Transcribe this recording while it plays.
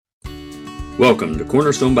Welcome to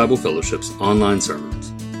Cornerstone Bible Fellowship's online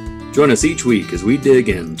sermons. Join us each week as we dig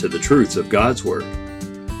into the truths of God's Word.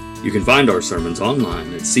 You can find our sermons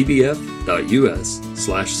online at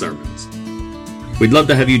cbf.us/sermons. We'd love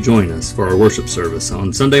to have you join us for our worship service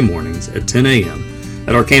on Sunday mornings at 10 a.m.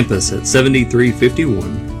 at our campus at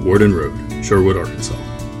 7351 Warden Road, Sherwood, Arkansas.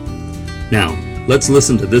 Now, let's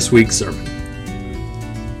listen to this week's sermon.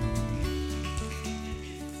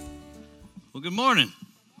 Well, good morning.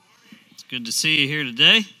 It's good to see you here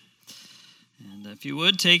today. And if you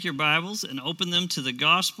would, take your Bibles and open them to the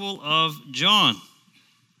Gospel of John.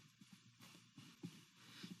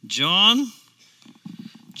 John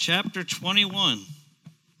chapter 21,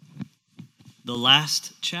 the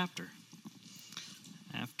last chapter.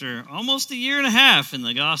 After almost a year and a half in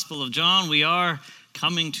the Gospel of John, we are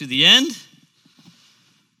coming to the end.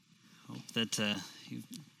 Hope that you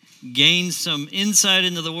gained some insight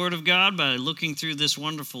into the Word of God by looking through this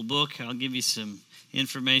wonderful book. I'll give you some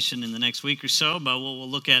information in the next week or so about what we'll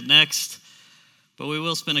look at next. But we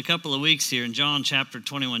will spend a couple of weeks here in John chapter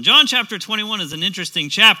 21. John chapter 21 is an interesting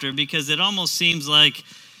chapter because it almost seems like,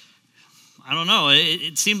 I don't know,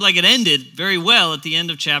 it seemed like it ended very well at the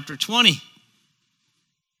end of chapter 20. If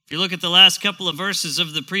you look at the last couple of verses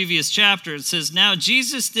of the previous chapter, it says, "Now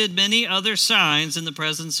Jesus did many other signs in the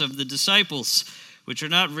presence of the disciples, which are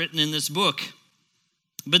not written in this book.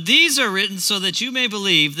 But these are written so that you may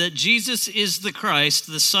believe that Jesus is the Christ,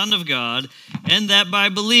 the Son of God, and that by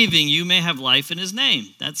believing you may have life in his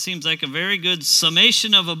name." That seems like a very good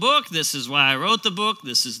summation of a book. This is why I wrote the book.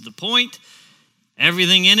 This is the point.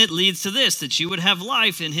 Everything in it leads to this, that you would have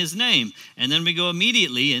life in his name. And then we go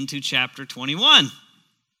immediately into chapter 21.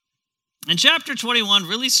 And chapter 21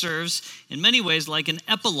 really serves in many ways like an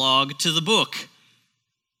epilogue to the book.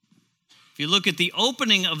 If you look at the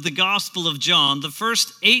opening of the Gospel of John, the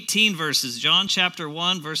first 18 verses, John chapter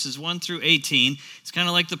 1, verses 1 through 18, it's kind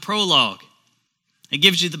of like the prologue. It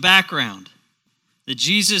gives you the background. That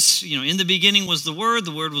Jesus, in the beginning was the Word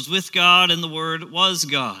was with God, and the Word was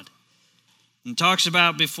God. And talks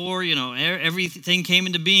about before, everything came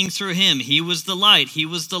into being through him. He was the light. He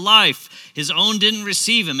was the life. His own didn't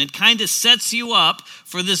receive him. It kind of sets you up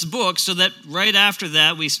for this book so that right after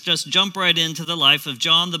that, we just jump right into the life of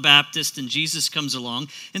John the Baptist and Jesus comes along.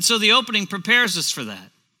 And so the opening prepares us for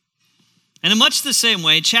that. And in much the same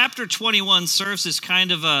way, chapter 21 serves as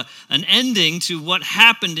kind of an ending to what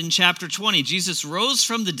happened in chapter 20. Jesus rose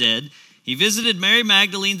from the dead. He visited Mary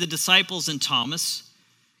Magdalene, the disciples, and Thomas.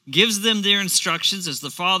 Gives them their instructions, as the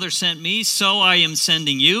Father sent me, so I am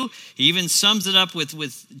sending you. He even sums it up with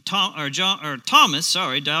Thomas,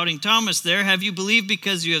 doubting Thomas there. "Have you believed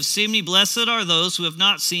because you have seen me? Blessed are those who have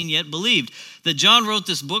not seen yet believed." That John wrote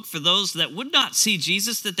this book for those that would not see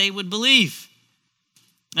Jesus, that they would believe.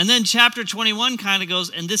 And then chapter 21 kind of goes,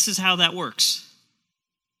 and this is how that works.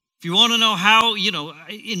 If you want to know how,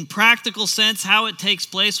 in practical sense, how it takes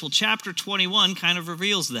place, well, chapter 21 kind of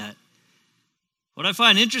reveals that. What I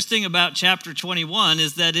find interesting about chapter 21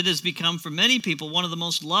 is that it has become, for many people, one of the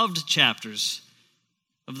most loved chapters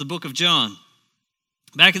of the book of John.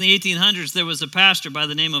 Back in the 1800s, there was a pastor by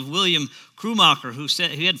the name of William Krummacher who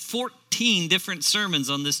had 14 different sermons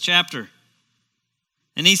on this chapter.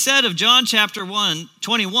 And he said of John chapter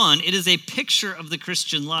 21, it is a picture of the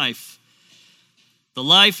Christian life, the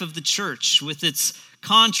life of the church with its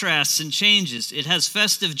contrasts and changes. It has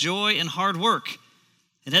festive joy and hard work.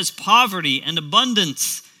 It has poverty and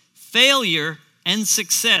abundance, failure and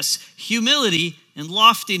success, humility and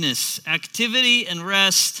loftiness, activity and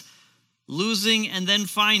rest, losing and then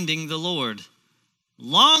finding the Lord,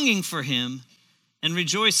 longing for him and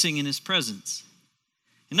rejoicing in his presence.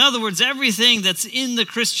 In other words, everything that's in the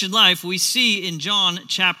Christian life we see in John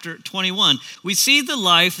chapter 21. We see the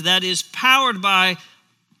life that is powered by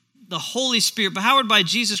the Holy Spirit, powered by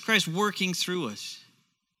Jesus Christ working through us.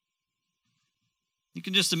 You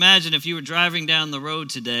can just imagine if you were driving down the road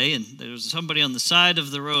today and there was somebody on the side of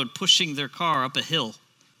the road pushing their car up a hill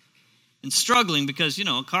and struggling because,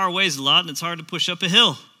 a car weighs a lot and it's hard to push up a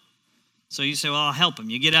hill. So you say, well, I'll help him.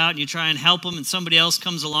 You get out and you try and help him and somebody else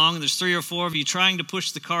comes along and there's 3 or 4 of you trying to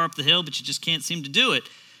push the car up the hill, but you just can't seem to do it.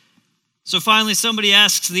 So finally somebody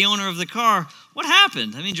asks the owner of the car, "What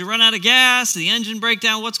happened? Did you run out of gas? Did the engine break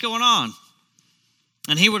down? What's going on?"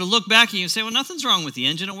 And he were to look back at you and say, "Well, nothing's wrong with the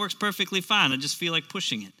engine. It works perfectly fine. I just feel like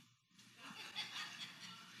pushing it."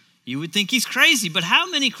 You would think he's crazy, but how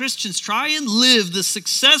many Christians try and live the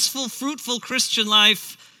successful, fruitful Christian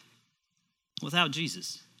life without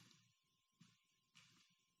Jesus?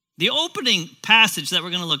 The opening passage that we're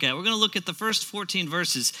going to look at the first 14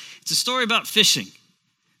 verses. It's a story about fishing,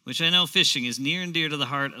 which I know fishing is near and dear to the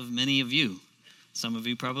heart of many of you. Some of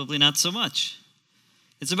you probably not so much.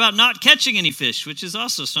 It's about not catching any fish, which is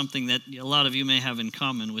also something that a lot of you may have in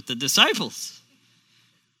common with the disciples.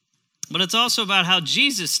 But it's also about how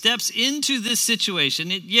Jesus steps into this situation.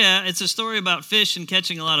 It's a story about fish and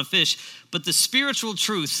catching a lot of fish, but the spiritual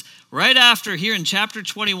truth right after here in chapter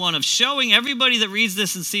 21 of showing everybody that reads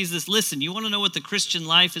this and sees this, listen, you want to know what the Christian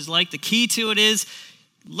life is like? The key to it is,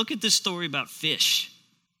 look at this story about fish.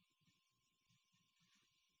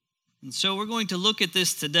 And so we're going to look at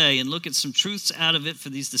this today and look at some truths out of it for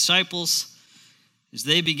these disciples as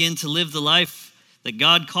they begin to live the life that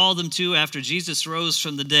God called them to after Jesus rose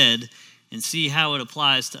from the dead, and see how it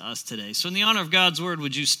applies to us today. So in the honor of God's word,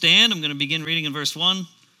 would you stand? I'm going to begin reading in verse 1.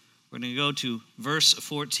 We're going to go to verse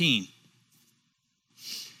 14.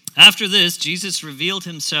 After this, Jesus revealed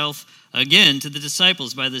himself again to the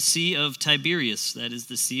disciples by the Sea of Tiberias. That is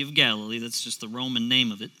the Sea of Galilee. That's just the Roman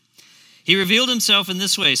name of it. He revealed himself in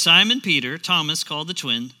this way: Simon Peter, Thomas called the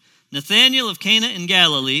twin, Nathanael of Cana in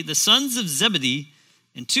Galilee, the sons of Zebedee,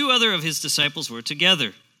 and 2 other of his disciples were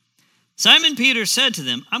together. Simon Peter said to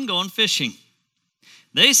them, I'm going fishing.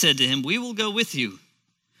 They said to him, we will go with you.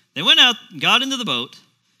 They went out and got into the boat,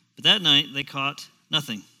 but that night they caught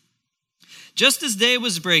nothing. Just as day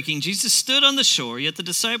was breaking, Jesus stood on the shore, yet the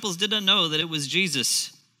disciples did not know that it was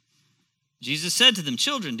Jesus. Jesus said to them,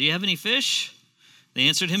 children, do you have any fish? They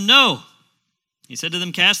answered him, no. He said to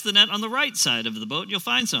them, cast the net on the right side of the boat, you'll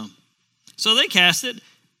find some. So they cast it.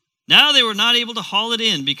 Now they were not able to haul it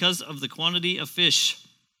in because of the quantity of fish.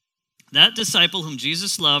 That disciple whom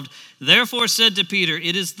Jesus loved therefore said to Peter,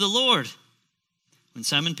 it is the Lord. When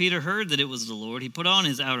Simon Peter heard that it was the Lord, he put on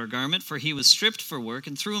his outer garment, for he was stripped for work,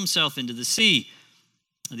 and threw himself into the sea.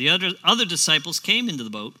 The other disciples came in the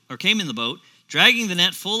boat, dragging the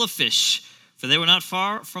net full of fish, for they were not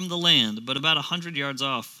far from the land, but about 100 yards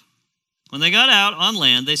off. When they got out on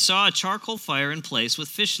land, they saw a charcoal fire in place with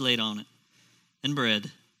fish laid on it, and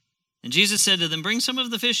bread. And Jesus said to them, bring some of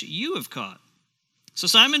the fish you have caught. So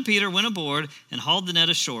Simon Peter went aboard and hauled the net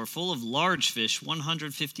ashore, full of large fish,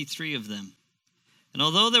 153 of them. And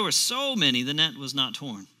although there were so many, the net was not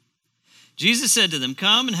torn. Jesus said to them,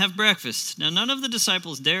 come and have breakfast. Now none of the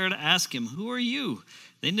disciples dared ask him, who are you?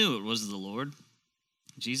 They knew it was the Lord.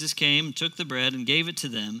 Jesus came, took the bread, and gave it to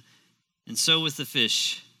them, and so with the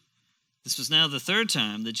fish. This was now the 3rd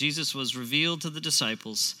time that Jesus was revealed to the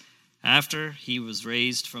disciples after he was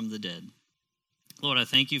raised from the dead. Lord, I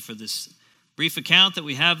thank you for this brief account that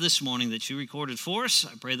we have this morning that you recorded for us.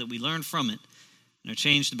 I pray that we learn from it and are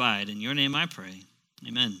changed by it. In your name I pray.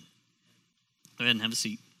 Amen. Go ahead and have a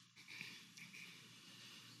seat.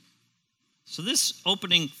 So this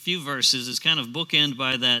opening few verses is kind of bookend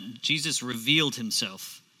by that Jesus revealed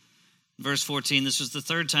himself. Verse 14, this was the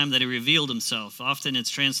 3rd time that he revealed himself. Often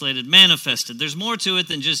it's translated manifested. There's more to it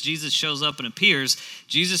than just Jesus shows up and appears.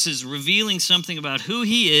 Jesus is revealing something about who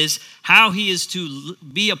he is, how he is to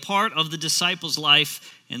be a part of the disciples'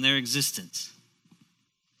 life and their existence.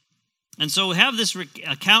 And so we have this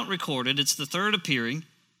account recorded. It's the 3rd appearing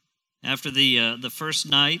after the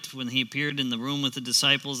first night when he appeared in the room with the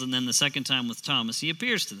disciples, and then the 2nd time with Thomas. He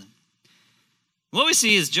appears to them. What we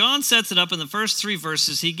see is John sets it up in the first 3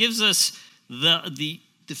 verses. He gives us the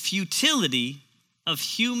futility of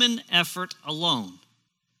human effort alone.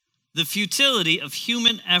 The futility of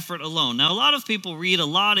human effort alone. Now, a lot of people read a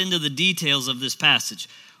lot into the details of this passage.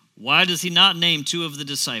 Why does he not name 2 of the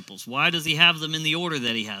disciples? Why does he have them in the order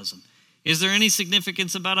that he has them? Is there any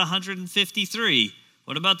significance about 153?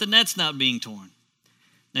 What about the nets not being torn?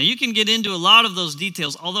 Now, you can get into a lot of those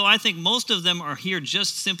details, although I think most of them are here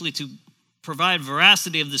just simply to provide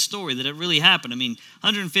veracity of the story, that it really happened. I mean,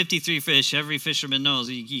 153 fish, every fisherman knows,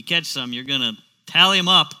 you catch some, you're going to tally them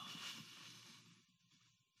up.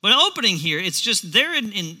 But opening here, it's just they're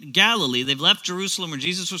in Galilee. They've left Jerusalem where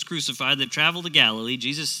Jesus was crucified. They've traveled to Galilee.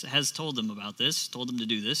 Jesus has told them about this, told them to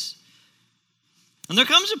do this. And there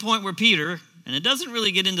comes a point where Peter, and it doesn't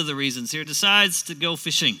really get into the reasons here, decides to go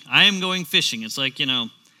fishing. I am going fishing. It's like,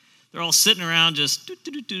 they're all sitting around just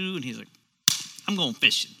do, and he's like, I'm going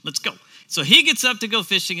fishing. Let's go. So he gets up to go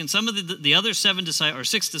fishing, and some of the other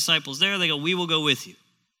 6 disciples there, they go, we will go with you.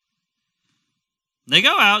 They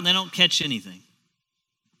go out, and they don't catch anything.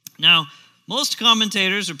 Now, most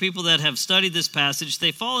commentators or people that have studied this passage,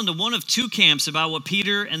 they fall into one of 2 camps about what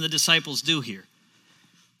Peter and the disciples do here.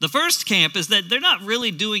 The first camp is that they're not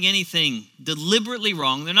really doing anything deliberately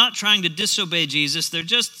wrong. They're not trying to disobey Jesus. They're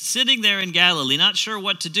just sitting there in Galilee, not sure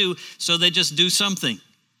what to do, so they just do something.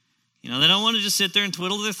 They don't want to just sit there and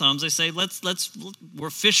twiddle their thumbs. They say, we're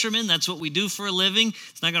fishermen. That's what we do for a living.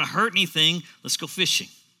 It's not going to hurt anything. Let's go fishing.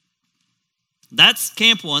 That's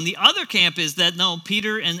camp one. The other camp is that no,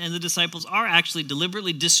 Peter and the disciples are actually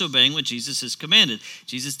deliberately disobeying what Jesus has commanded.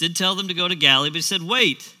 Jesus did tell them to go to Galilee, but he said,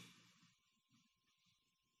 wait.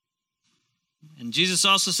 And Jesus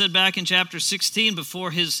also said back in chapter 16 before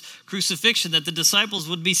his crucifixion that the disciples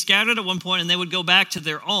would be scattered at one point and they would go back to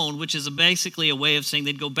their own, which is basically a way of saying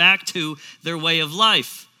they'd go back to their way of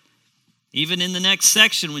life. Even in the next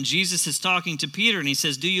section when Jesus is talking to Peter and he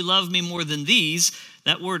says, do you love me more than these?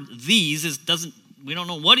 That word these we don't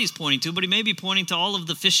know what he's pointing to, but he may be pointing to all of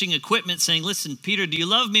the fishing equipment saying, listen, Peter, do you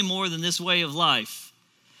love me more than this way of life?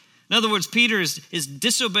 In other words, Peter is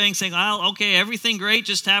disobeying, saying, okay, everything great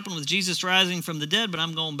just happened with Jesus rising from the dead, but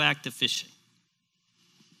I'm going back to fishing.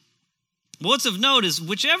 What's of note is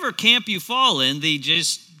whichever camp you fall in,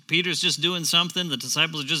 Peter's just doing something, the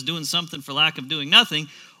disciples are just doing something for lack of doing nothing,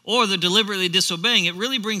 or they're deliberately disobeying, it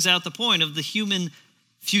really brings out the point of the human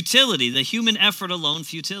futility, the human effort alone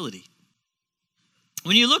futility.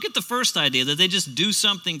 When you look at the first idea, that they just do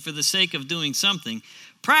something for the sake of doing something,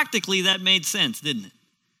 practically that made sense, didn't it?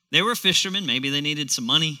 They were fishermen. Maybe they needed some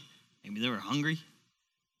money. Maybe they were hungry.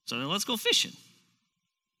 So let's go fishing.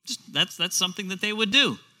 That's something that they would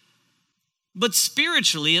do. But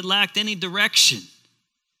spiritually, it lacked any direction.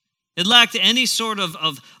 It lacked any sort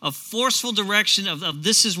of forceful direction of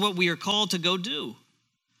this is what we are called to go do.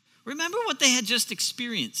 Remember what they had just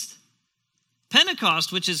experienced.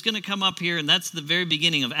 Pentecost, which is going to come up here, and that's the very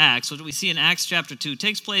beginning of Acts, what we see in Acts chapter 2,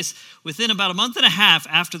 takes place within about a month and a half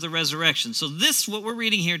after the resurrection. So this, what we're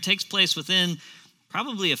reading here, takes place within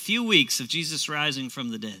probably a few weeks of Jesus rising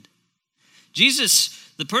from the dead. Jesus,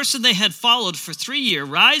 the person they had followed for 3 years,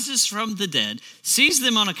 rises from the dead, sees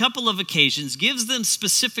them on a couple of occasions, gives them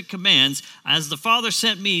specific commands, as the Father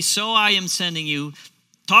sent me, so I am sending you,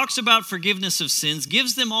 talks about forgiveness of sins,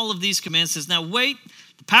 gives them all of these commands, says, now wait,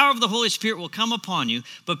 the power of the Holy Spirit will come upon you.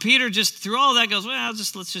 But Peter just, through all of that, goes,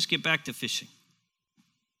 let's just get back to fishing.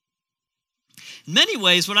 In many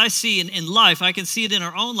ways, what I see in life, I can see it in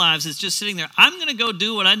our own lives, is just sitting there, I'm going to go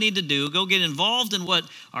do what I need to do, go get involved in what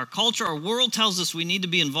our culture, our world tells us we need to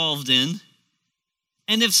be involved in.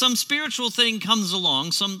 And if some spiritual thing comes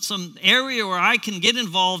along, some area where I can get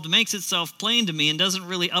involved, makes itself plain to me and doesn't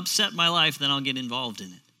really upset my life, then I'll get involved in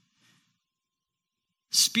it.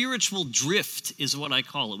 Spiritual drift is what I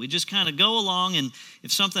call it. We just kind of go along, and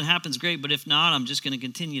if something happens, great, but if not, I'm just going to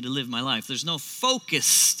continue to live my life. There's no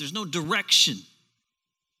focus. There's no direction.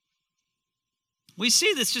 We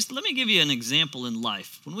see this, let me give you an example in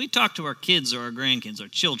life. When we talk to our kids or our grandkids, our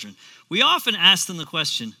children, we often ask them the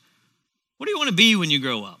question, what do you want to be when you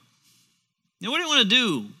grow up? What do you want to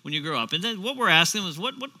do when you grow up? And then what we're asking them is,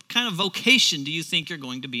 what kind of vocation do you think you're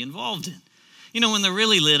going to be involved in? When they're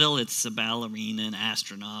really little, it's a ballerina, an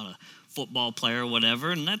astronaut, a football player,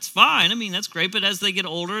 whatever, and that's fine. That's great, but as they get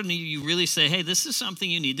older and you really say, hey, this is something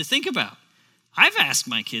you need to think about. I've asked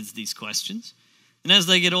my kids these questions, and as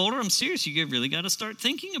they get older, I'm serious, you really got to start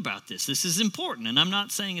thinking about this. This is important, and I'm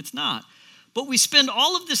not saying it's not. But we spend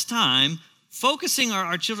all of this time focusing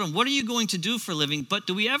our children, what are you going to do for a living? But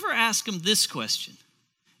do we ever ask them this question?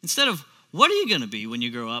 Instead of, what are you going to be when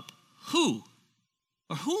you grow up? Who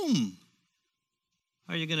or whom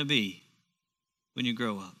are you going to be when you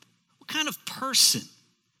grow up? What kind of person?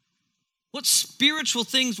 What spiritual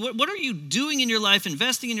things, what are you doing in your life,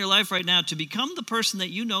 investing in your life right now to become the person that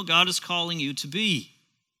you know God is calling you to be?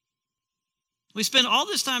 We spend all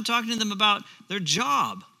this time talking to them about their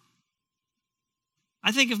job.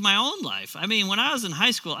 I think of my own life. When I was in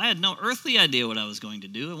high school, I had no earthly idea what I was going to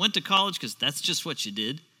do. I went to college because that's just what you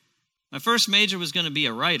did. My first major was going to be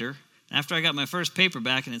a writer. After I got my first paper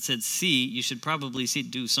back and it said C, you should probably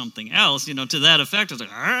do something else, to that effect. I was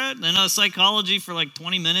like, all right. Then I was psychology for like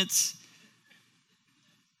 20 minutes.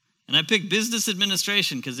 And I picked business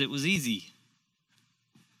administration because it was easy.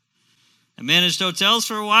 I managed hotels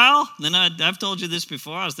for a while. Then I've told you this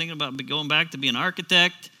before. I was thinking about going back to be an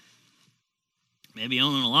architect, maybe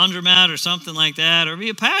owning a laundromat or something like that, or be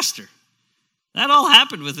a pastor. That all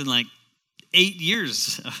happened within like 8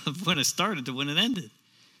 years of when it started to when it ended.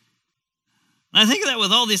 And I think of that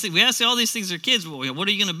with all these things. We ask all these things to our kids, well, what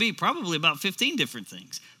are you going to be? Probably about 15 different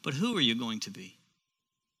things. But who are you going to be?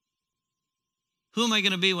 Who am I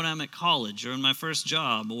going to be when I'm at college or in my first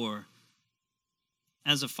job or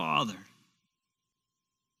as a father?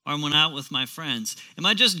 Or when I'm out with my friends? Am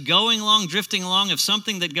I just going along, drifting along? If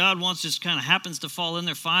something that God wants just kind of happens to fall in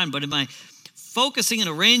there, fine. But am I focusing and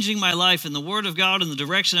arranging my life in the Word of God in the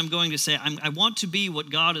direction I'm going to say, I want to be what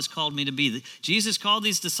God has called me to be. Jesus called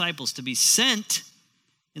these disciples to be sent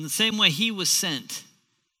in the same way he was sent.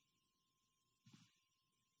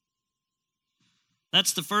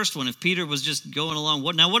 That's the first one. If Peter was just going along,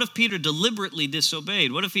 what if Peter deliberately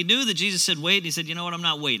disobeyed? What if he knew that Jesus said wait, and he said, you know what, I'm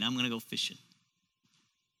not waiting, I'm going to go fishing?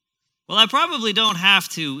 Well, I probably don't have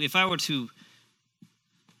to, if I were to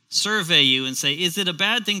survey you and say, is it a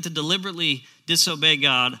bad thing to deliberately disobey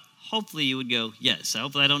God? Hopefully you would go, yes.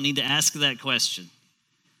 Hopefully I don't need to ask that question.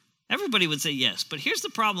 Everybody would say yes. But here's the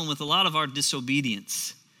problem with a lot of our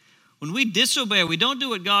disobedience. When we disobey or we don't do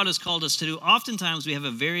what God has called us to do, oftentimes we have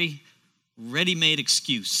a very ready-made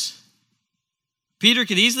excuse. Peter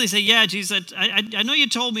could easily say, yeah, Jesus, I know you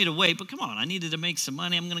told me to wait, but come on, I needed to make some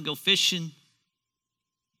money. I'm going to go fishing.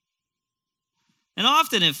 And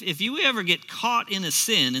often if you ever get caught in a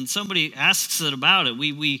sin and somebody asks it about it,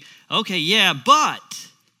 we okay, yeah, but,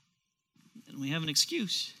 and we have an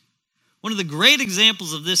excuse. One of the great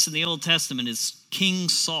examples of this in the Old Testament is King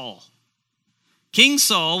Saul. King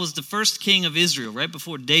Saul was the first king of Israel, right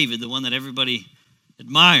before David, the one that everybody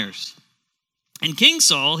admires. And King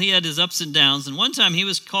Saul, he had his ups and downs, and one time he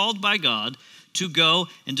was called by God to go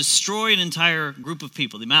and destroy an entire group of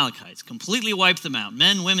people, the Amalekites, completely wipe them out.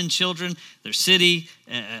 Men, women, children, their city,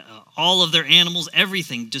 all of their animals,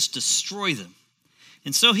 everything, just destroy them.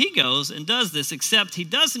 And so he goes and does this, except he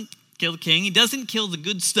doesn't kill the king. He doesn't kill the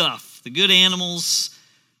good stuff, the good animals.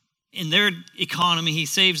 In their economy, he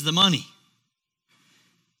saves the money.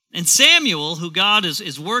 And Samuel, who God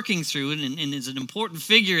is working through and is an important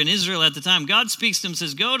figure in Israel at the time, God speaks to him and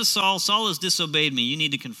says, go to Saul. Saul has disobeyed me. You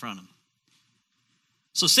need to confront him.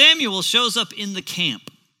 So Samuel shows up in the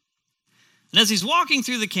camp. And as he's walking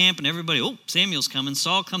through the camp and everybody, oh, Samuel's coming.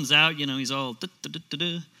 Saul comes out, he's all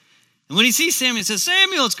da-da-da-da-da. And when he sees Samuel, he says,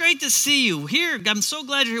 Samuel, it's great to see you. Here, I'm so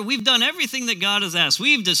glad you're here. We've done everything that God has asked.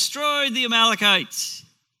 We've destroyed the Amalekites.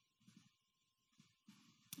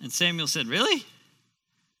 And Samuel said, really?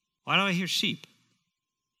 Why do I hear sheep?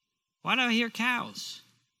 Why do I hear cows?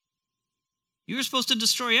 You were supposed to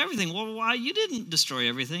destroy everything. Well, why? You didn't destroy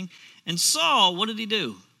everything. And Saul, what did he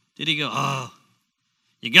do? Did he go, oh,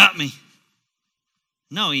 you got me?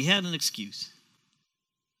 No, he had an excuse.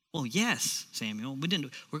 Well, yes, Samuel,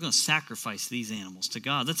 we're going to sacrifice these animals to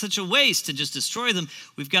God. That's such a waste to just destroy them.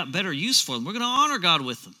 We've got better use for them. We're going to honor God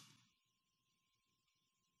with them.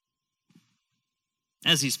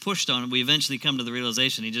 As he's pushed on it, we eventually come to the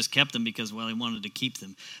realization he just kept them because, well, he wanted to keep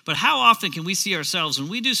them. But how often can we see ourselves when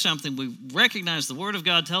we do something, we recognize the Word of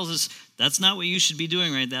God tells us that's not what you should be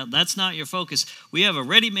doing right now. That's not your focus. We have a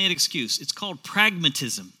ready-made excuse. It's called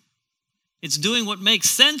pragmatism. It's doing what makes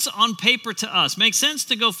sense on paper to us. Makes sense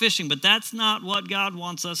to go fishing, but that's not what God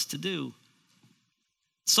wants us to do.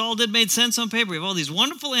 Saul did made sense on paper. We have all these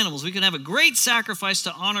wonderful animals. We can have a great sacrifice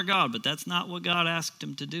to honor God, but that's not what God asked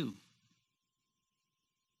him to do.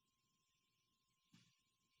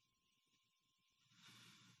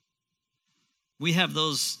 We have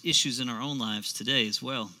those issues in our own lives today as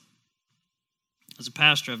well. As a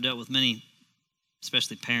pastor, I've dealt with many,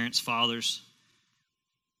 especially parents, fathers,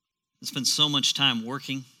 that spend so much time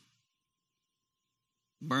working,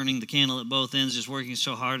 burning the candle at both ends, just working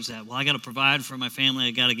so hard as that, well, I got to provide for my family.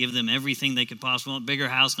 I got to give them everything they could possibly want, bigger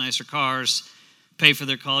house, nicer cars, pay for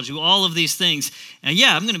their college, do all of these things. And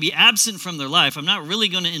yeah, I'm going to be absent from their life. I'm not really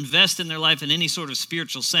going to invest in their life in any sort of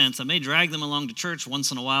spiritual sense. I may drag them along to church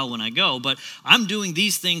once in a while when I go, but I'm doing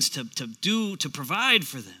these things to provide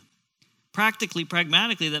for them. Practically,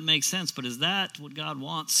 pragmatically, that makes sense, but is that what God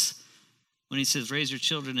wants when he says, raise your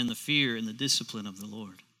children in the fear and the discipline of the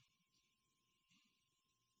Lord?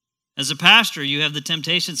 As a pastor, you have the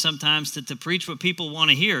temptation sometimes to preach what people want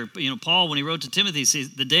to hear. Paul, when he wrote to Timothy,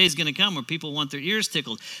 says the day is going to come where people want their ears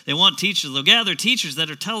tickled. They want teachers. They'll gather teachers that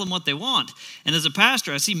are tell them what they want. And as a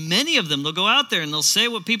pastor, I see many of them, they'll go out there and they'll say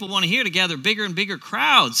what people want to hear to gather bigger and bigger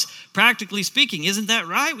crowds. Practically speaking, isn't that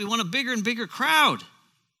right? We want a bigger and bigger crowd.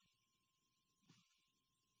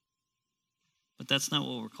 But that's not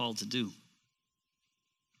what we're called to do.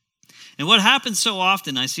 And what happens so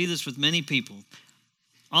often, I see this with many people,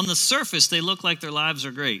 on the surface, they look like their lives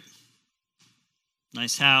are great.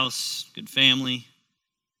 Nice house, good family,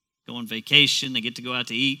 go on vacation, they get to go out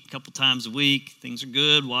to eat a couple times a week, things are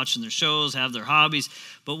good, watching their shows, have their hobbies.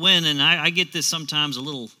 But and I get this sometimes a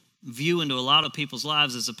little view into a lot of people's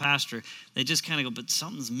lives as a pastor, they just kind of go, but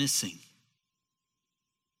something's missing.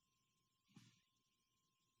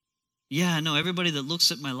 Yeah, I know, everybody that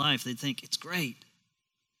looks at my life, they think it's great.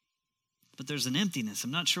 But there's an emptiness. I'm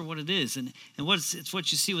not sure what it is. And it's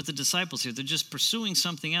what you see with the disciples here. They're just pursuing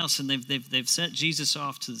something else, and they've set Jesus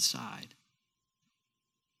off to the side.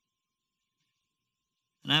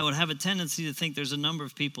 And I would have a tendency to think there's a number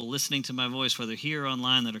of people listening to my voice, whether here or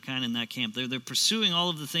online, that are kind of in that camp. They're pursuing all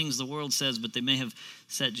of the things the world says, but they may have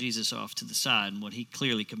set Jesus off to the side and what he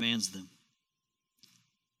clearly commands them.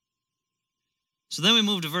 So then we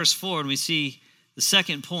move to verse 4 and we see the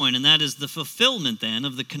second point, and that is the fulfillment then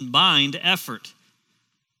of the combined effort.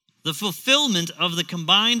 The fulfillment of the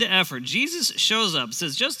combined effort. Jesus shows up. It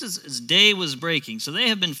says, just as day was breaking, so they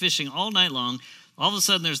have been fishing all night long. All of a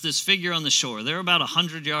sudden, there's this figure on the shore. They're about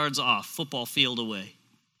 100 yards off, football field away.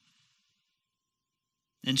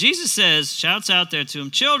 And Jesus says, shouts out there to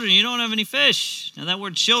them, children, you don't have any fish. Now, that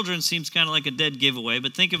word children seems kind of like a dead giveaway,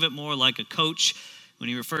 but think of it more like a coach when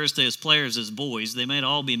he refers to his players as boys. They might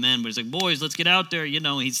all be men, but he's like, boys, let's get out there. You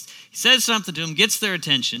know, he says something to them, gets their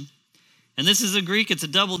attention. And this is a Greek, it's a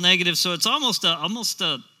double negative, so it's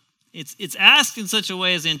it's asked in such a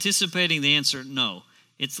way as anticipating the answer no.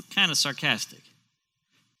 It's kind of sarcastic.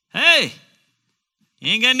 Hey,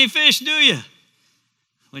 you ain't got any fish, do you?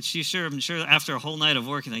 Which I'm sure after a whole night of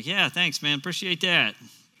work, you're like, yeah, thanks, man, appreciate that.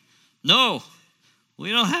 No,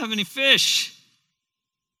 we don't have any fish.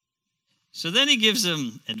 So then he gives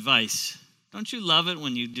them advice. Don't you love it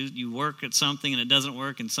when you work at something and it doesn't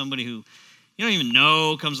work, and somebody who you don't even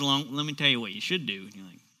know comes along, let me tell you what you should do. And you're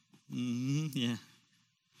like, yeah.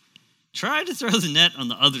 Try to throw the net on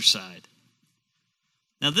the other side.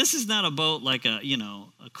 Now, this is not a boat like a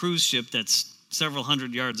cruise ship that's several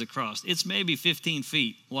hundred yards across. It's maybe 15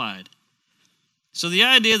 feet wide. So the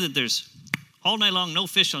idea that there's all night long no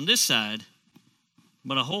fish on this side,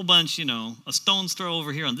 but a whole bunch, a stone's throw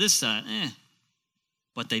over here on this side,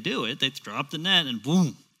 But they do it. They drop the net and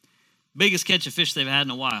boom. Biggest catch of fish they've had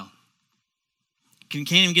in a while. Can't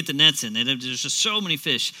even get the nets in. There's just so many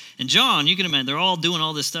fish. And John, you can imagine, they're all doing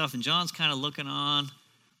all this stuff, and John's kind of looking on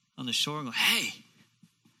the shore and going, hey,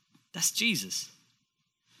 that's Jesus.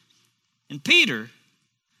 And Peter,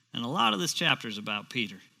 and a lot of this chapter is about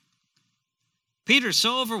Peter. Peter's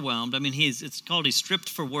so overwhelmed. I mean, it's called he's stripped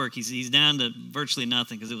for work. He's down to virtually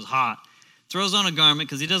nothing because it was hot. Throws on a garment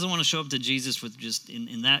because he doesn't want to show up to Jesus with just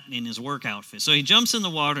in his work outfit. So he jumps in the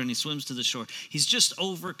water and he swims to the shore. He's just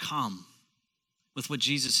overcome with what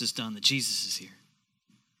Jesus has done, that Jesus is here.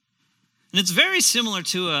 And it's very similar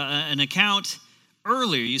to an account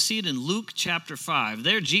earlier. You see it in Luke chapter 5.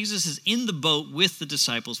 There, Jesus is in the boat with the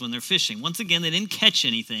disciples when they're fishing. Once again, they didn't catch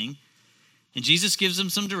anything. And Jesus gives them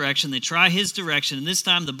some direction. They try his direction. And this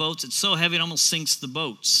time, it's so heavy it almost sinks the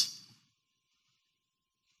boats.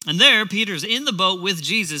 And there, Peter's in the boat with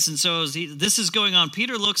Jesus. And so as this is going on,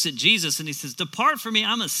 Peter looks at Jesus and he says, depart from me,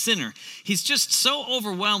 I'm a sinner. He's just so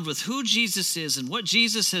overwhelmed with who Jesus is and what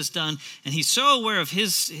Jesus has done. And he's so aware of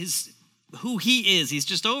who he is. He's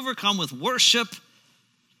just overcome with worship.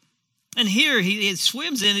 And here he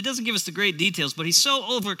swims in. He doesn't give us the great details, but he's so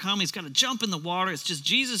overcome. He's got to jump in the water. It's just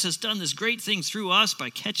Jesus has done this great thing through us by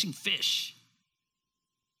catching fish.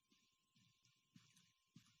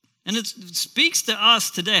 And it speaks to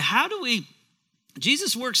us today.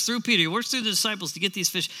 Jesus works through Peter, he works through the disciples to get these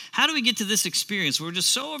fish. How do we get to this experience where we're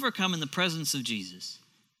just so overcome in the presence of Jesus?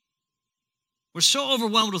 We're so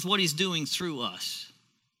overwhelmed with what he's doing through us.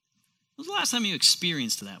 When was the last time you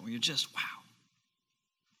experienced that, where you're just, wow?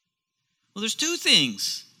 Well, there's two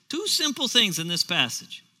simple things in this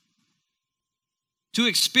passage. To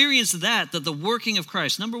experience that the working of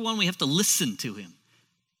Christ. Number one, we have to listen to him.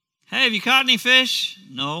 Hey, have you caught any fish?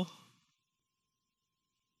 No.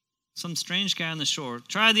 Some strange guy on the shore.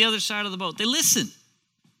 Try the other side of the boat. They listen.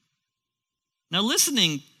 Now,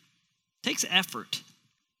 listening takes effort.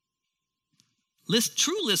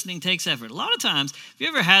 True listening takes effort. A lot of times, if you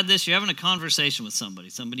ever had this, you're having a conversation with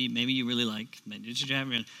somebody maybe you really like, maybe you're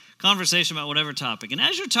having a conversation about whatever topic. And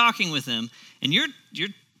as you're talking with them, and you're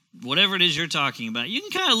whatever it is you're talking about, you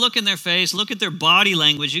can kind of look in their face, look at their body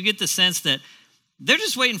language. You get the sense that they're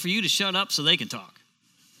just waiting for you to shut up so they can talk.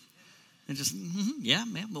 They're just, yeah,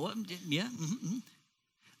 man, what, yeah.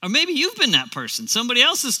 Or maybe you've been that person. Somebody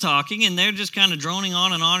else is talking and they're just kind of droning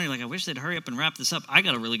on and on. You're like, I wish they'd hurry up and wrap this up. I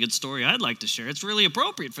got a really good story I'd like to share. It's really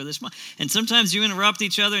appropriate for this month. And sometimes you interrupt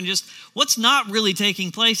each other and just, what's not really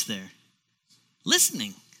taking place there?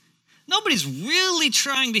 Listening. Nobody's really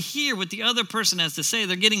trying to hear what the other person has to say.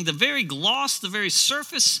 They're getting the very gloss, the very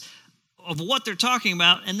surface of what they're talking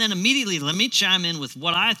about, and then immediately let me chime in with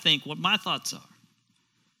what I think, what my thoughts are.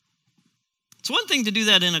 It's one thing to do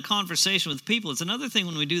that in a conversation with people. It's another thing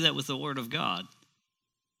when we do that with the Word of God.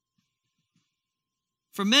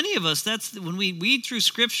 For many of us, that's when we read through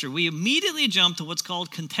Scripture, we immediately jump to what's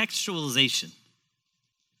called contextualization.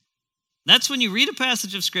 That's when you read a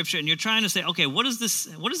passage of Scripture and you're trying to say, okay, what is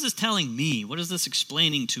this telling me? What is this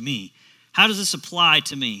explaining to me? How does this apply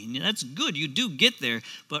to me? And that's good. You do get there.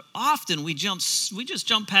 But often we just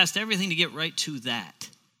jump past everything to get right to that.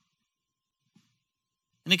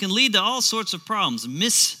 And it can lead to all sorts of problems.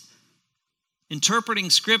 interpreting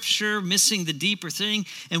Scripture, missing the deeper thing.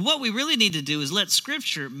 And what we really need to do is let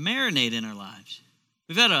Scripture marinate in our lives.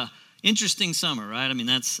 We've had an interesting summer, right? I mean,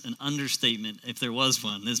 that's an understatement if there was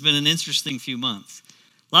one. It's been an interesting few months.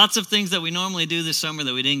 Lots of things that we normally do this summer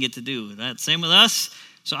that we didn't get to do. That's same with us.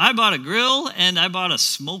 So I bought a grill and I bought a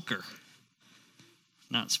smoker.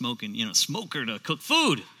 Not smoking, smoker to cook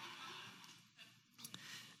food.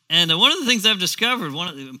 And one of the things I've discovered, one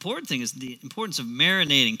of the important things is the importance of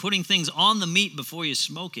marinating, putting things on the meat before you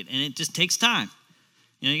smoke it. And it just takes time.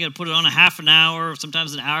 You got to put it on a half an hour,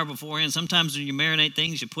 sometimes an hour beforehand. Sometimes when you marinate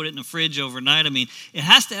things, you put it in the fridge overnight. I mean, it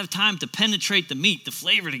has to have time to penetrate the meat, the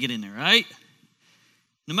flavor to get in there, right?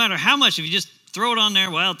 No matter how much, if you just throw it on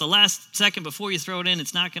there, well, at the last second before you throw it in,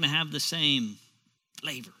 it's not going to have the same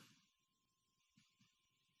flavor.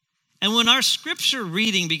 And when our Scripture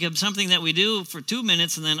reading becomes something that we do for 2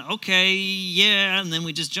 minutes and then, okay, yeah, and then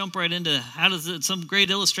we just jump right into how does it, some great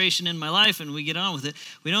illustration in my life and we get on with it,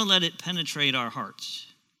 we don't let it penetrate our hearts.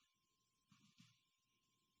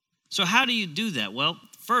 So how do you do that? Well,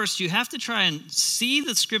 first, you have to try and see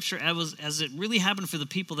the Scripture as it really happened for the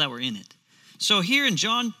people that were in it. So here in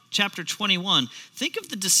John chapter 21, think of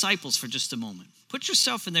the disciples for just a moment. Put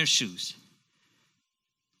yourself in their shoes.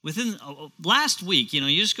 Within last week, you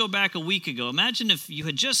just go back a week ago. Imagine if you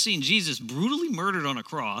had just seen Jesus brutally murdered on a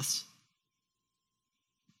cross.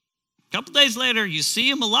 A couple days later, you see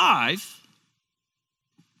him alive.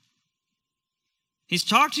 He's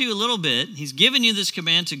talked to you a little bit. He's given you this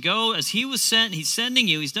command to go as he was sent. He's sending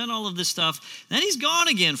you. He's done all of this stuff. Then he's gone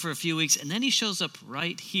again for a few weeks, and then he shows up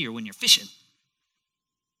right here when you're fishing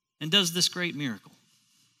and does this great miracle.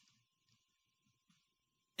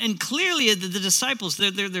 And clearly, the disciples,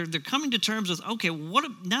 they're coming to terms with, okay,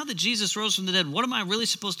 now that Jesus rose from the dead, what am I really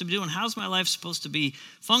supposed to be doing? How's my life supposed to be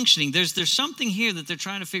functioning? There's something here that they're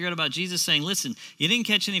trying to figure out about Jesus saying, listen, you didn't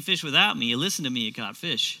catch any fish without me. You listened to me, you caught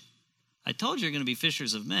fish. I told you you're going to be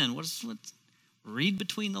fishers of men. Read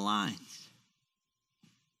between the lines.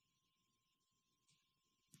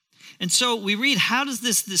 And so we read, how does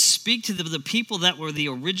this speak to the people that were the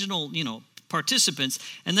original, participants?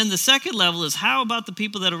 And then the second level is, how about the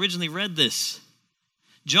people that originally read this?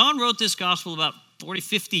 John wrote this gospel about 40,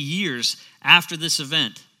 50 years after this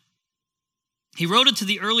event. He wrote it to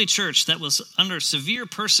the early church that was under severe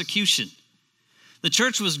persecution. The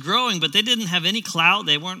church was growing, but they didn't have any clout.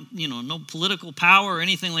 They weren't, no political power or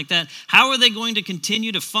anything like that. How are they going to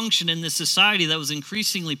continue to function in this society that was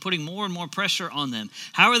increasingly putting more and more pressure on them?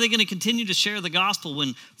 How are they going to continue to share the gospel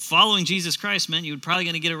when following Jesus Christ meant you were probably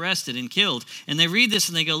going to get arrested and killed? And they read this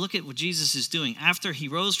and they go, look at what Jesus is doing. After he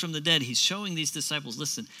rose from the dead, he's showing these disciples,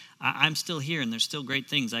 listen, I'm still here and there's still great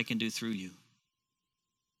things I can do through you.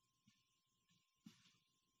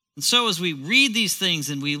 And so as we read these things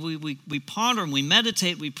and we ponder them, we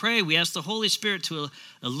meditate, we pray, we ask the Holy Spirit to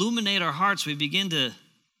illuminate our hearts, we begin to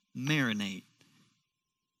marinate.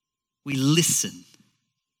 We listen.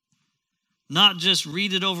 Not just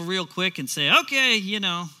read it over real quick and say, okay,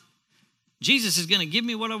 Jesus is going to give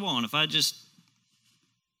me what I want if I just...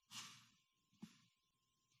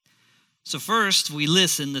 So first, we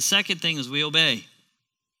listen. The second thing is we obey.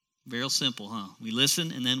 Very simple, huh? We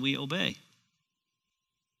listen and then we obey.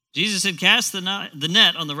 Jesus had cast the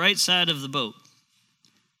net on the right side of the boat.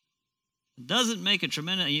 It doesn't make a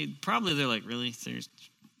tremendous... Probably they're like, really? There's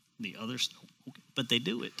the other stuff? Okay. But they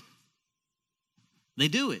do it. They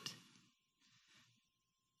do it.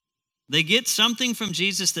 They get something from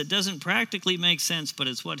Jesus that doesn't practically make sense, but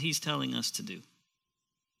it's what he's telling us to do.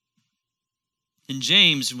 In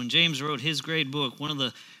James, when James wrote his great book, one of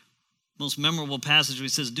the most memorable passages, he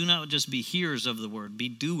says, do not just be hearers of the word, be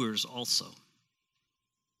doers also.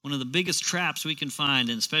 One of the biggest traps we can find,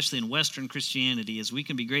 and especially in Western Christianity, is we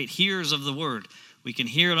can be great hearers of the word. We can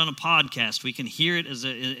hear it on a podcast. We can hear it as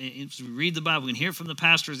we read the Bible. We can hear it from the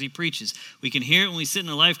pastor as he preaches. We can hear it when we sit in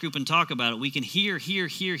a life group and talk about it. We can hear.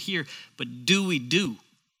 But do we do?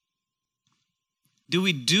 Do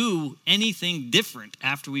we do anything different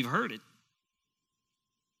after we've heard it?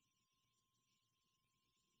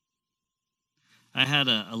 I had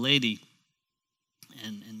a lady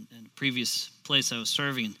in a previous place I was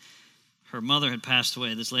serving, and her mother had passed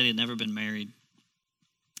away. This lady had never been married.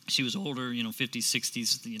 She was older, 50s,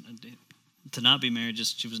 60s. To not be married,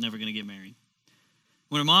 she was never going to get married.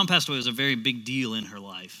 When her mom passed away, it was a very big deal in her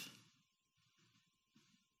life.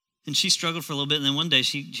 And she struggled for a little bit, and then one day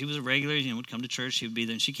she was a regular, would come to church, she would be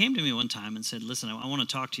there. And she came to me one time and said, listen, I want to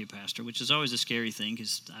talk to you, Pastor, which is always a scary thing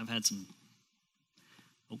because I've had some,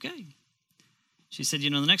 okay. She said, the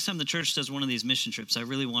next time the church does one of these mission trips, I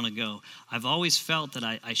really want to go. I've always felt that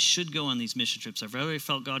I should go on these mission trips. I've really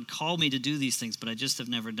felt God call me to do these things, but I just have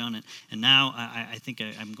never done it. And now I think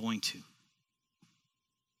I'm going to.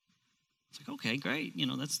 It's like, okay, great.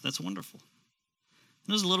 That's wonderful. And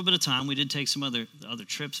there was a little bit of time. We did take some other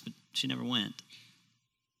trips, but she never went.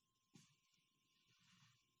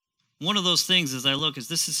 One of those things as I look is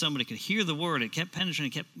this is somebody who could hear the word. It kept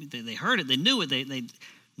penetrating. They heard it. They knew it. They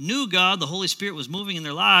knew God. The Holy Spirit was moving in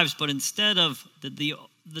their lives, but instead of the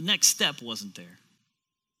next step wasn't there.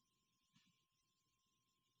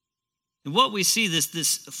 And what we see,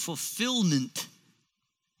 this fulfillment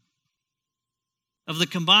of the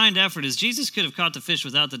combined effort is Jesus could have caught the fish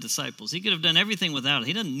without the disciples. He could have done everything without it.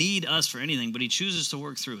 He doesn't need us for anything, but he chooses to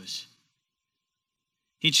work through us.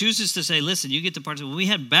 He chooses to say, listen, you get to participate. When we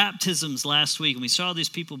had baptisms last week and we saw these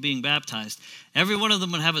people being baptized, every one of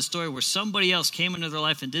them would have a story where somebody else came into their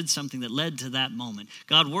life and did something that led to that moment.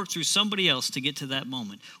 God worked through somebody else to get to that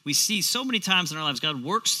moment. We see so many times in our lives, God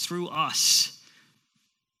works through us.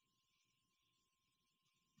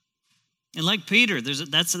 And like Peter,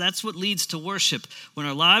 that's what leads to worship. When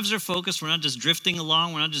our lives are focused, we're not just drifting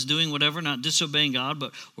along, we're not just doing whatever, not disobeying God,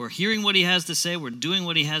 but we're hearing what he has to say, we're doing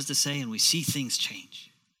what he has to say, and we see things change.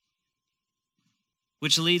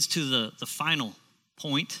 Which leads to the final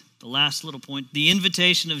point, the last little point, the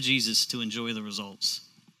invitation of Jesus to enjoy the results.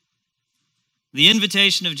 The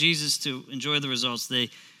invitation of Jesus to enjoy the results.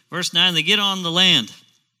 Verse 9, they get on the land.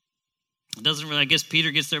 It doesn't really, I guess Peter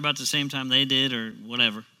gets there about the same time they did or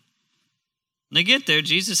whatever. When they get there,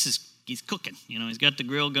 Jesus he's cooking. He's got the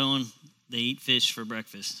grill going. They eat fish for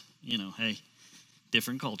breakfast. Hey,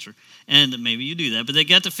 different culture. And maybe you do that. But they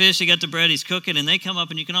got the fish, they got the bread, he's cooking, and they come up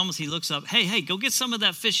and he looks up, hey, go get some of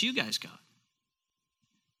that fish you guys got.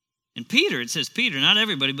 And Peter, it says Peter, not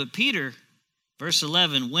everybody, but Peter, verse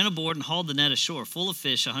 11, went aboard and hauled the net ashore, full of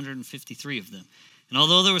fish, 153 of them. And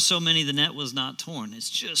although there were so many, the net was not torn. It's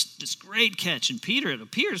just this great catch. And Peter, it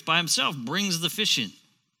appears by himself, brings the fish in.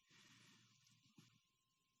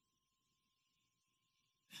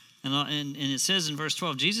 And it says in verse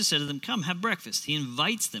 12, Jesus said to them, come, have breakfast. He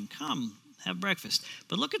invites them, come, have breakfast.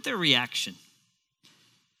 But look at their reaction.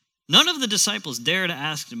 None of the disciples dare to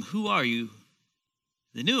ask him, who are you?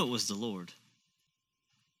 They knew it was the Lord.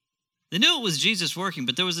 They knew it was Jesus working,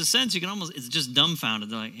 but there was a sense it's just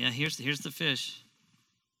dumbfounded. They're like, yeah, here's the fish.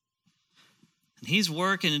 And he's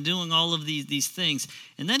working and doing all of these things.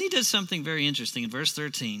 And then he does something very interesting. In verse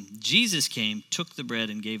 13, Jesus came, took the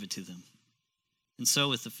bread, and gave it to them. And so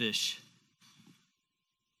with the fish.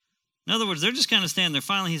 In other words, they're just kind of standing there.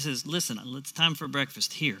 Finally, he says, listen, it's time for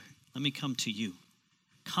breakfast. Here, let me come to you.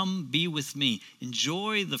 Come be with me.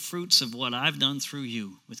 Enjoy the fruits of what I've done through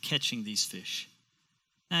you with catching these fish.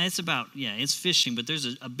 Now, it's fishing, but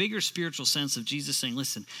there's a bigger spiritual sense of Jesus saying,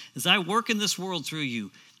 listen, as I work in this world through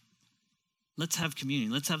you, let's have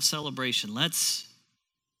communion. Let's have celebration.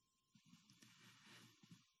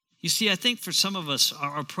 You see, I think for some of us,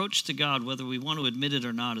 our approach to God, whether we want to admit it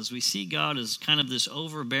or not, is we see God as kind of this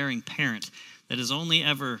overbearing parent that is only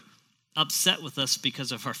ever upset with us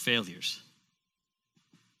because of our failures.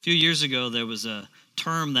 A few years ago, there was a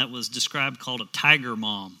term that was described called a tiger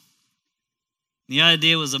mom. The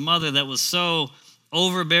idea was a mother that was so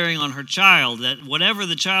overbearing on her child that whatever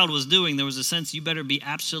the child was doing, there was a sense you better be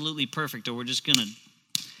absolutely perfect or we're just going to,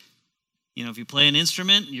 if you play an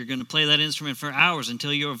instrument, you're going to play that instrument for hours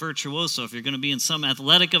until you're a virtuoso. If you're going to be in some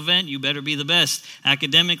athletic event, you better be the best.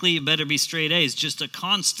 Academically, you better be straight A's. Just a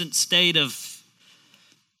constant state of,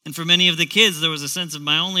 and for many of the kids, there was a sense of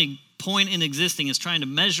my only point in existing is trying to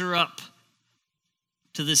measure up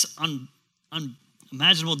to this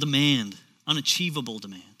unimaginable demand, unachievable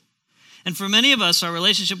demand. And for many of us, our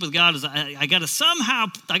relationship with God is I got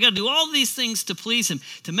to do all these things to please him,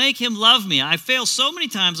 to make him love me. I fail so many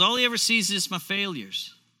times, all he ever sees is my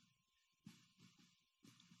failures.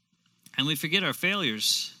 And we forget our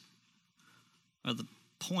failures are the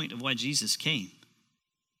point of why Jesus came.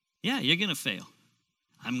 Yeah, you're going to fail.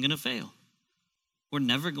 I'm going to fail. We're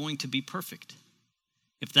never going to be perfect.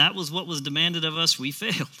 If that was what was demanded of us, we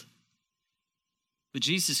failed. But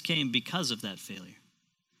Jesus came because of that failure.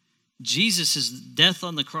 Jesus' death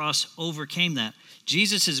on the cross overcame that.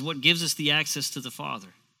 Jesus is what gives us the access to the Father.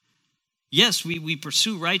 Yes, we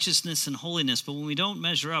pursue righteousness and holiness, but when we don't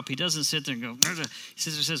measure up, he doesn't sit there and go, he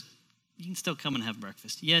says, you can still come and have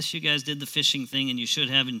breakfast. Yes, you guys did the fishing thing and you should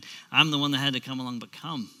have, and I'm the one that had to come along, but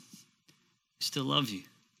come. I still love you.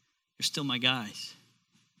 You're still my guys.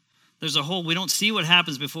 We don't see what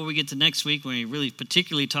happens before we get to next week when he really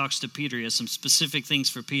particularly talks to Peter. He has some specific things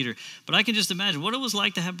for Peter. But I can just imagine what it was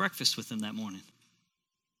like to have breakfast with him that morning.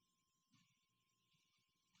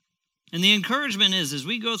 And the encouragement is, as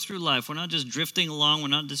we go through life, we're not just drifting along, we're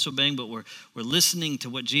not disobeying, but we're listening to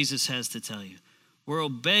what Jesus has to tell you. We're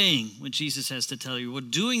obeying what Jesus has to tell you. We're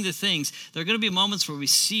doing the things. There are going to be moments where we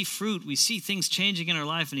see fruit, we see things changing in our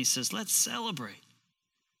life, and he says, let's celebrate.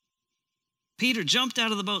 Peter jumped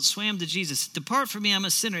out of the boat, swam to Jesus. Depart from me, I'm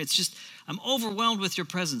a sinner. It's just, I'm overwhelmed with your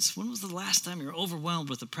presence. When was the last time you were overwhelmed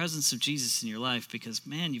with the presence of Jesus in your life? Because,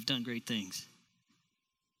 man, you've done great things.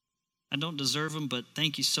 I don't deserve them, but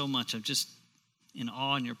thank you so much. I'm just in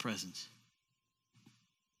awe in your presence.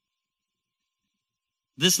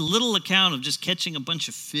 This little account of just catching a bunch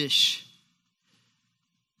of fish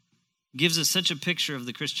gives us such a picture of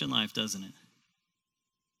the Christian life, doesn't it?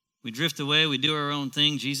 We drift away, we do our own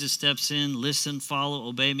thing. Jesus steps in, listen, follow,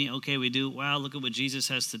 obey me. Okay, we do. Wow, look at what Jesus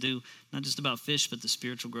has to do. Not just about fish, but the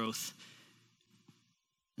spiritual growth.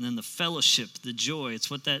 And then the fellowship, the joy.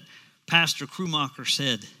 It's what that Pastor Krummacher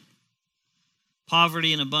said.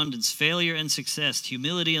 Poverty and abundance, failure and success,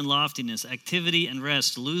 humility and loftiness, activity and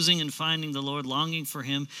rest, losing and finding the Lord, longing for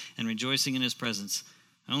him and rejoicing in his presence.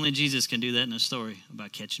 Only Jesus can do that in a story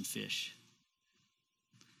about catching fish.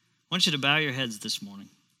 I want you to bow your heads this morning.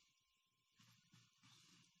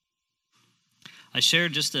 I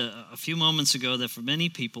shared just a few moments ago that for many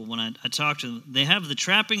people, when I talk to them, they have the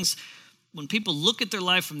trappings. When people look at their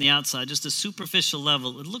life from the outside, just a superficial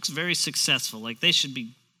level, it looks very successful. Like they should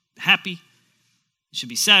be happy, they should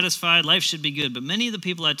be satisfied, life should be good. But many of the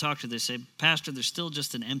people I talk to, they say, Pastor, there's still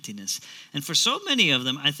just an emptiness. And for so many of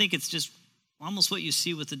them, I think it's just almost what you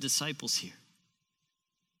see with the disciples here.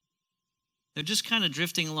 They're just kind of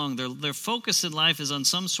drifting along. Their focus in life is on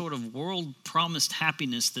some sort of world-promised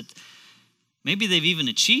happiness that maybe they've even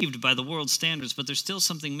achieved by the world's standards, but there's still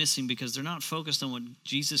something missing because they're not focused on what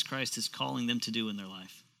Jesus Christ is calling them to do in their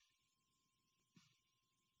life.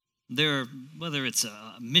 Whether it's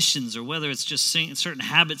missions or whether it's just certain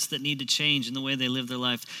habits that need to change in the way they live their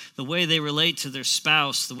life, the way they relate to their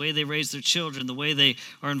spouse, the way they raise their children, the way they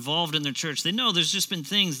are involved in their church. They know there's just been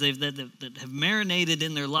things that have marinated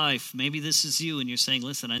in their life. Maybe this is you and you're saying,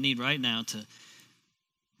 listen, I need right now to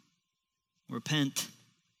repent,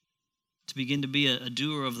 to begin to be a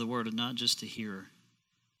doer of the word and not just a hearer.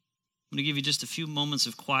 I'm going to give you just a few moments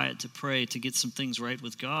of quiet to pray, to get some things right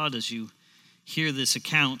with God as you hear this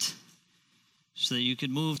account so that you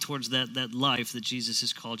can move towards that life that Jesus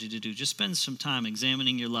has called you to do. Just spend some time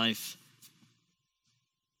examining your life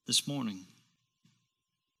this morning.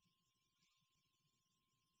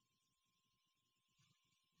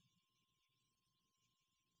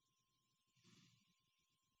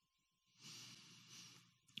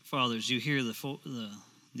 Father, as you hear the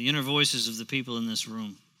inner voices of the people in this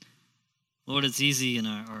room, Lord, it's easy in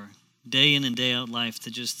our day in and day out life to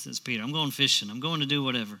just, as Peter, I'm going fishing, I'm going to do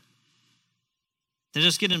whatever. To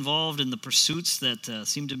just get involved in the pursuits that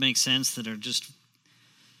seem to make sense, that are just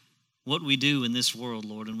what we do in this world,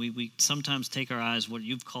 Lord. And we sometimes take our eyes what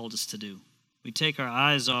you've called us to do. We take our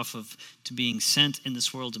eyes off of to being sent in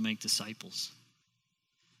this world to make disciples.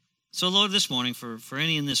 So, Lord, this morning, for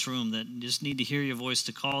any in this room that just need to hear your voice,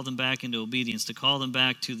 to call them back into obedience, to call them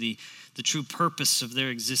back to the true purpose of their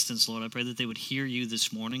existence, Lord, I pray that they would hear you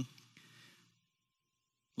this morning.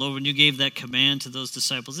 Lord, when you gave that command to those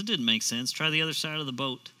disciples, it didn't make sense. Try the other side of the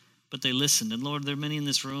boat. But they listened. And Lord, there are many in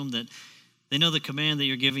this room that they know the command that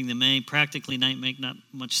you're giving them may practically not make not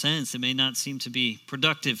much sense. It may not seem to be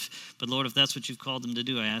productive. But Lord, if that's what you've called them to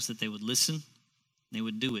do, I ask that they would listen, they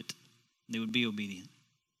would do it, they would be obedient.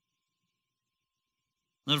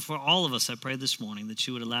 Lord, for all of us, I pray this morning that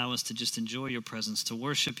you would allow us to just enjoy your presence, to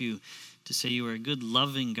worship you, to say you are a good,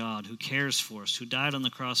 loving God who cares for us, who died on the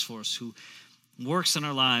cross for us, who works in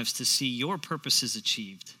our lives to see your purposes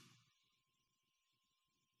achieved.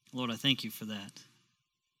 Lord, I thank you for that.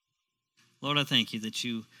 Lord, I thank you that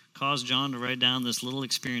you caused John to write down this little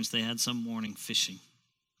experience they had some morning fishing.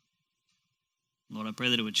 Lord, I pray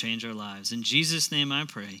that it would change our lives. In Jesus' name I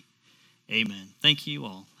pray, amen. Thank you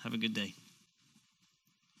all. Have a good day.